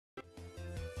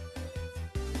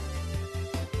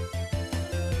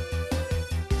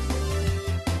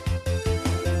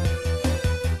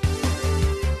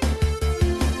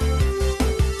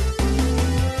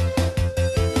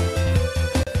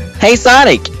Hey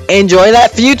Sonic, enjoy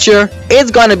that future. It's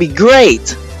gonna be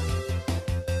great.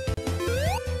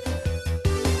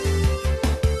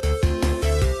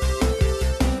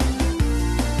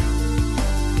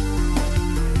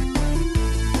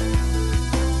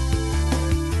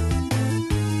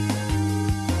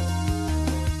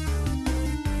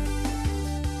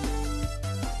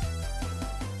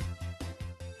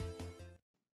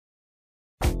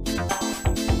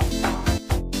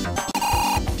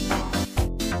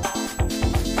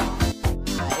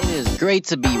 It is great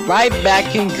to be right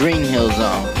back in Green Hill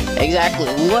Zone. Exactly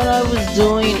what I was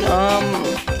doing,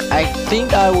 I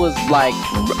think I was like,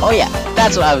 oh yeah,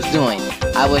 that's what I was doing.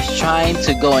 I was trying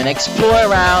to go and explore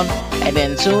around, and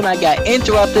then soon I got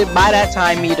interrupted by that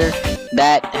time meter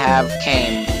that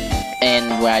came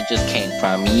in where I just came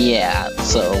from. Yeah,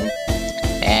 so,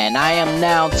 and I am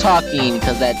now talking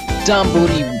because that dumb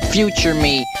booty future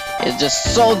me is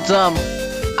just so dumb.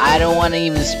 I don't want to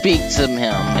even speak to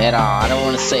him at all. I don't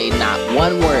want to say not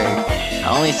one word.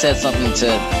 I only said something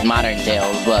to Modern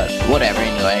Tales, but whatever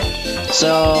anyway.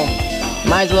 So,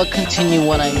 might as well continue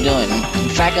what I'm doing. In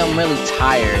fact, I'm really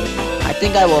tired. I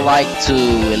think I would like to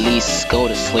at least go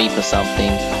to sleep or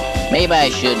something. Maybe I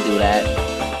should do that.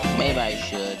 Maybe I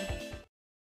should.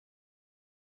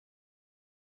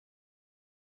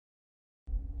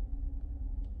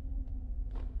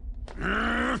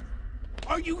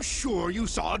 Are you sure you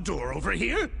saw a door over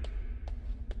here?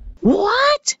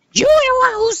 What? You the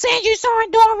one who said you saw a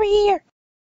door over here.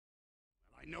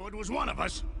 I know it was one of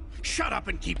us. Shut up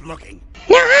and keep looking.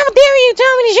 Now how dare you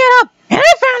tell me to shut up? And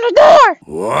I found a door.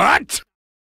 What?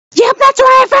 Yep, that's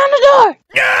why I found the door.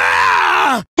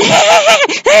 Ah!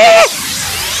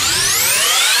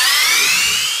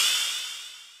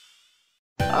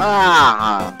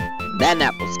 That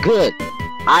nap was good.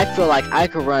 I feel like I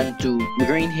could run to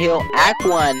Green Hill Act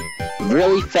 1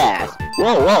 really fast.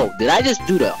 Whoa, did I just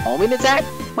do the homing attack?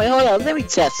 Wait, hold on, let me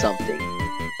test something.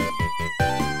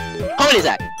 Homing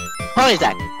attack!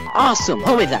 Awesome,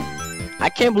 homing attack! I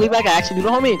can't believe I can actually do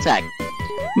the homing attack.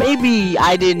 Maybe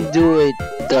I didn't do it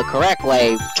the correct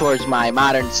way towards my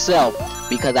modern self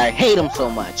because I hate him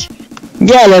so much.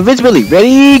 Yeah, the invincibility,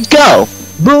 ready, go!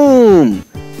 Boom!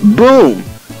 Boom!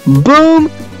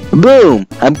 Boom! Boom!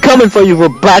 I'm coming for you,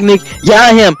 Robotnik. Yeah,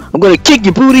 I am. I'm gonna kick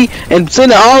your booty and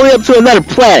send it all the way up to another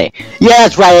planet. Yeah,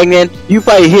 that's right, Eggman. You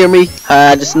probably hear me.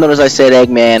 Just notice I said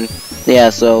Eggman. Yeah,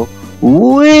 so.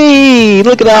 Whee!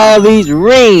 Look at all these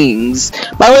rings.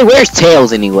 By the way, where's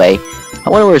Tails anyway? I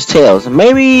wonder where's Tails.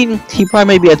 Maybe he probably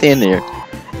may be at the end there.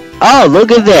 Oh,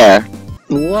 look at there.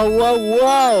 Whoa,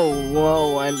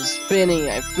 I'm spinning.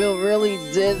 I feel really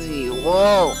dizzy.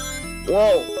 Whoa,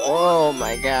 oh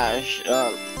my gosh.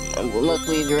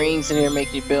 Luckily the rings in here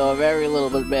make you feel very little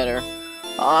bit better.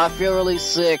 Oh, I feel really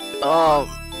sick. Oh,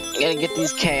 I gotta get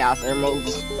these chaos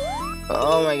emeralds.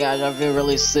 Oh my gosh, I feel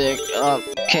really sick.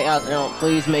 Chaos emerald,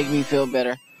 please make me feel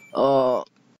better. Oh.